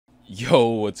Yo,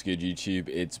 what's good YouTube?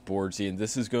 It's boardzy, and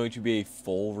this is going to be a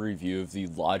full review of the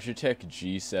Logitech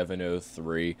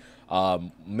G703.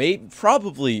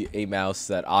 Probably a mouse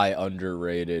that I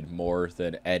underrated more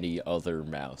than any other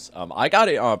mouse. I got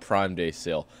it on a Prime Day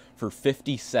sale for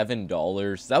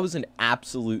 $57. That was an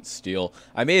absolute steal.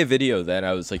 I made a video then.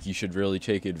 I was like, you should really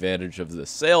take advantage of this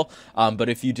sale. But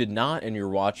if you did not and you're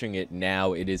watching it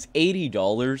now, it is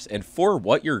 $80. And for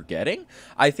what you're getting,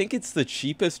 I think it's the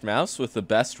cheapest mouse with the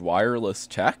best wireless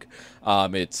tech.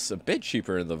 It's a bit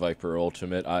cheaper than the Viper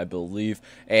Ultimate, I believe.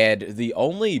 And the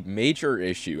only major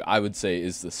issue, I would say,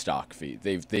 is the stock feet.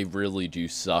 They really do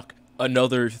suck.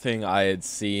 Another thing I had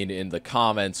seen in the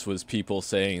comments was people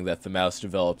saying that the mouse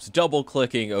develops double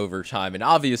clicking over time, and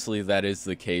obviously that is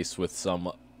the case with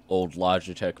some old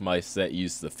Logitech mice that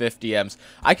use the 50Ms.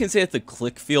 I can say that the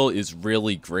click feel is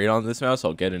really great on this mouse.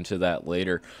 I'll get into that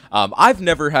later. I've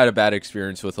never had a bad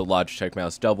experience with a Logitech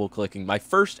mouse double clicking. My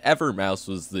first ever mouse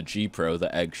was the G Pro,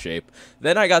 the egg shape.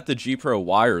 Then I got the G Pro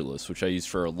wireless, which I used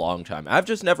for a long time. I've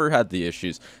just never had the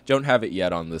issues. Don't have it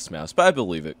yet on this mouse, but I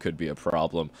believe it could be a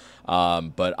problem.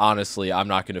 But honestly, I'm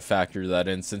not going to factor that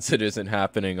in since it isn't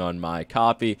happening on my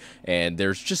copy, and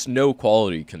there's just no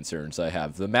quality concerns I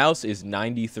have. The mouse is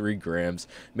 93 grams,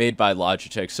 made by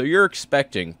Logitech, so you're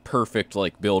expecting perfect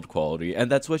build quality,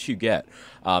 and that's what you get.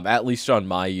 At least on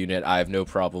my unit, I have no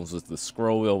problems with the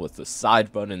scroll wheel, with the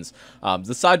side buttons.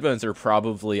 The side buttons are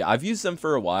probably, I've used them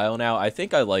for a while now. I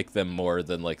think I like them more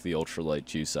than the Ultralight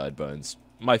 2 side buttons.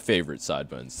 My favorite side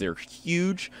buttons. They're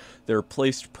huge, they're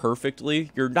placed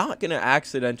perfectly, you're not going to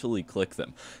accidentally click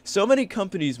them. So many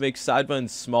companies make side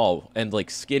buttons small and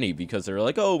skinny because they're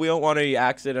like, oh, we don't want any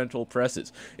accidental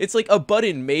presses. It's like a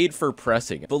button made for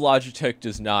pressing. But Logitech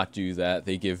does not do that.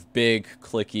 They give big,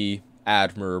 clicky,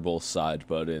 admirable side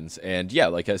buttons, and yeah,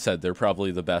 like I said, they're probably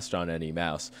the best on any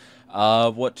mouse.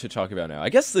 What to talk about now? I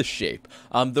guess the shape.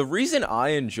 The reason I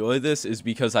enjoy this is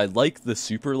because I like the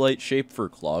super light shape for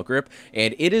claw grip,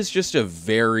 and it is just a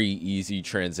very easy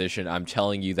transition. I'm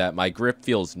telling you that my grip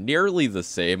feels nearly the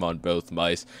same on both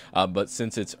mice, but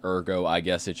since it's ergo, I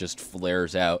guess it just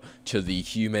flares out to the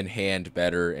human hand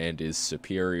better and is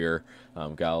superior.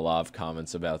 Got a lot of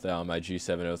comments about that on my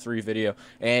G703 video,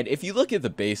 and if you look at the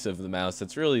base of the mouse,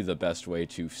 that's really the best way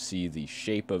to see the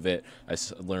shape of it. I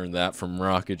learned that from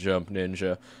Rocket Jump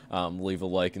Ninja. Leave a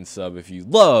like and sub if you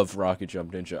love Rocket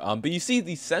Jump Ninja. But you see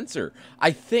the sensor,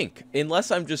 I think, unless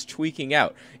I'm just tweaking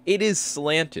out, it is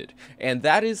slanted, and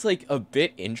that is a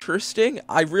bit interesting.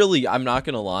 I'm not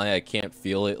gonna lie, I can't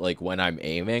feel it when I'm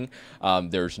aiming.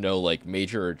 There's no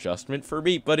major adjustment for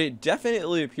me, but it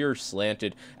definitely appears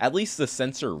slanted. At least the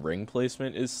sensor ring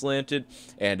placement is slanted,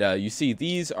 and you see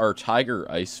these are Tiger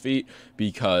Ice feet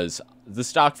because the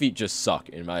stock feet just suck,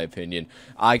 in my opinion.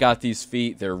 I got these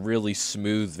feet. They're really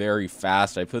smooth, very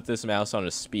fast. I put this mouse on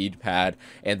a speed pad,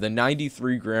 and the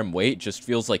 93 gram weight just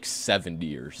feels like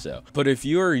 70 or so. But if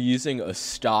you are using a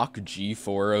stock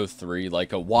G403,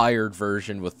 like a wired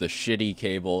version with the shitty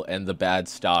cable and the bad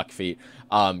stock feet,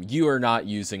 you are not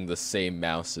using the same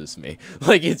mouse as me.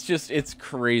 It's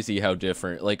crazy how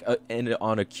different. And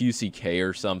on a QCK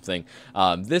or something,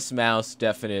 this mouse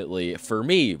definitely, for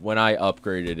me, when I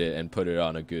upgraded it and put it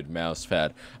on a good mouse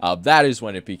pad, that is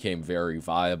when it became very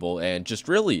viable and just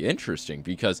really interesting,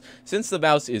 because since the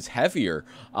mouse is heavier,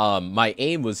 my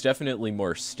aim was definitely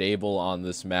more stable on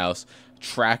this mouse.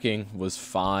 Tracking was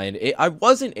fine. I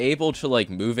wasn't able to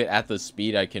move it at the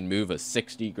speed I can move a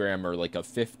 60 gram or a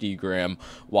 50 gram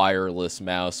wireless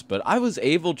mouse, but I was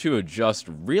able to adjust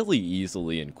really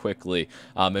easily and quickly.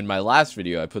 In my last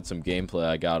video, I put some gameplay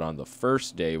I got on the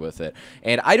first day with it,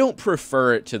 and I don't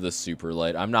prefer it to the super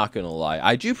light. I'm not gonna lie.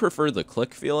 I do prefer the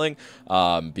click feeling,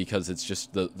 because it's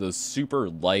just the super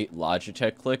light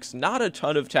Logitech clicks, not a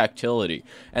ton of tactility,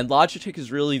 and Logitech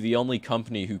is really the only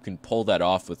company who can pull that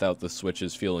off without the switches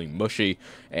feeling mushy,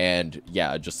 and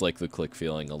yeah, just like the click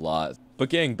feeling a lot. But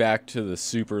getting back to the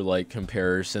super light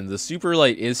comparison, the super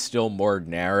light is still more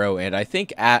narrow, and I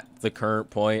think at the current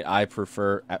point, I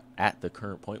prefer, at the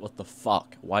current point, what the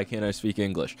fuck? Why can't I speak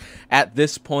English? At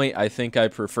this point, I think I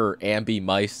prefer ambi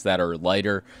mice that are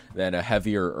lighter than a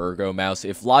heavier ergo mouse.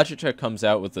 If Logitech comes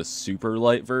out with a super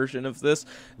light version of this,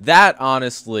 that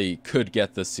honestly could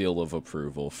get the seal of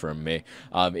approval from me.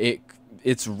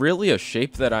 it's really a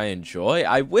shape that I enjoy.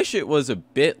 I wish it was a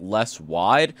bit less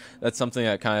wide. That's something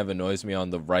that kind of annoys me on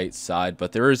the right side,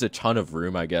 but there is a ton of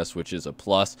room, I guess, which is a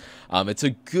plus. It's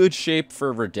a good shape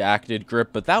for redacted grip,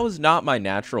 but that was not my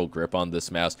natural grip on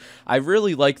this mouse. I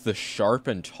really like the sharp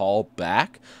and tall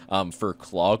back for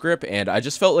claw grip, and I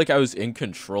just felt like I was in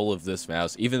control of this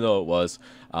mouse, even though it was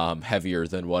heavier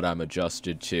than what I'm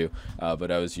adjusted to.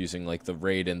 But I was using like the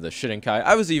Raid and the Shinnenkai.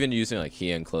 I was even using like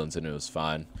Heian clones, and it was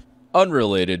fine.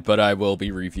 Unrelated, but I will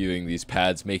be reviewing these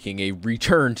pads, making a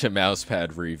return to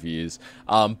mousepad reviews.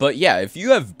 But yeah, if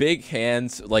you have big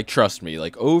hands, like, trust me,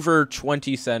 like over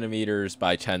 20 centimeters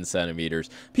by 10 centimeters,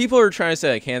 people are trying to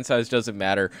say like hand size doesn't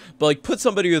matter, but like put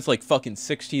somebody with like fucking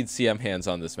 16 cm hands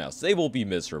on this mouse, they will be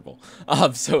miserable.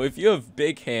 So if you have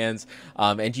big hands,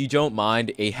 and you don't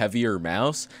mind a heavier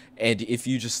mouse, and if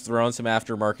you just throw on some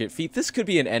aftermarket feet, this could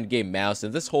be an endgame mouse,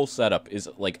 and this whole setup is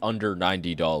like under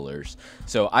 $90.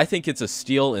 So I think it's a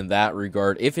steal in that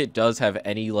regard. If it does have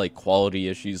any like quality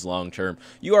issues long term,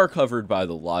 you are covered by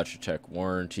the Logitech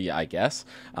warranty, I guess.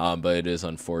 But it is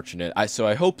unfortunate. So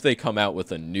I hope they come out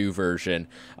with a new version.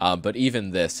 But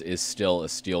even this is still a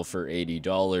steal for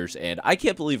 $80, and I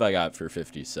can't believe I got it for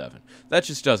 $57. That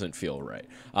just doesn't feel right.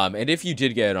 And if you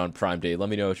did get it on Prime Day, let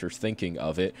me know what you're thinking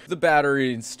of it. The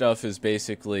battery and stuff is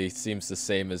basically seems the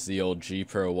same as the old G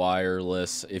Pro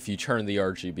wireless. If you turn the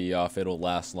RGB off, it'll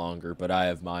last longer, but I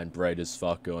have mine bright as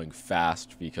fuck going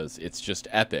fast because it's just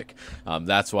epic.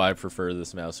 That's why I prefer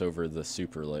this mouse over the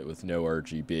Superlight with no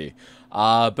RGB.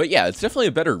 But yeah, it's definitely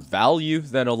a better value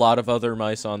than a lot of other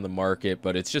mice on the market,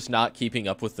 but it's just not keeping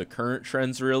up with the current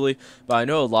trends really. But I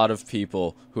know a lot of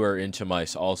people who are into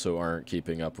mice also aren't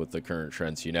keeping up with the current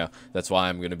trends, you know. That's why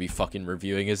I'm going to be fucking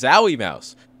reviewing a Zowie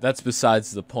mouse. That's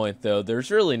besides the point, though. There's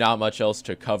really not much else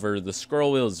to cover. The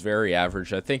scroll wheel is very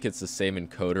average. I think it's the same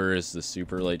encoder as the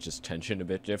Superlight, just tensioned a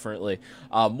bit differently.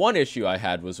 One issue I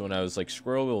had was when I was like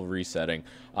scroll wheel resetting,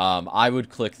 I would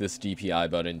click this DPI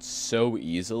button so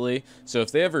easily. So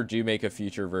if they ever do make a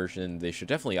future version, they should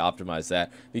definitely optimize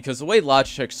that, because the way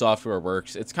Logitech software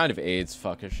works, it's kind of AIDS.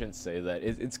 Fuck, I shouldn't say that.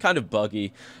 It's kind of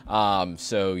buggy.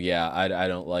 So yeah, I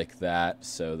don't like that.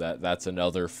 So that's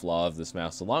another flaw of this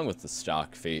mouse, along with the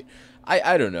stock fee.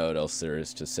 I don't know what else there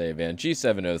is to say, man.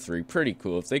 G703, pretty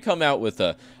cool. If they come out with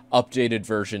a updated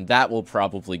version, that will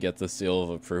probably get the seal of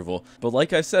approval. But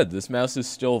like I said, this mouse is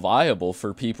still viable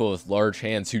for people with large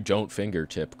hands who don't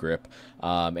fingertip grip.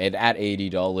 And at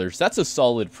 $80, that's a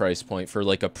solid price point for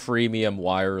like a premium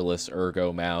wireless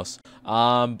ergo mouse.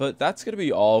 But that's going to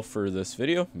be all for this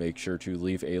video. Make sure to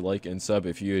leave a like and sub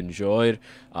if you enjoyed.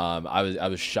 I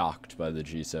was shocked by the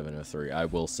G703, I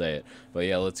will say it. But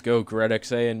yeah, let's go. Gret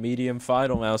XA and medium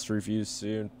final mouse reviews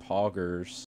soon. Poggers.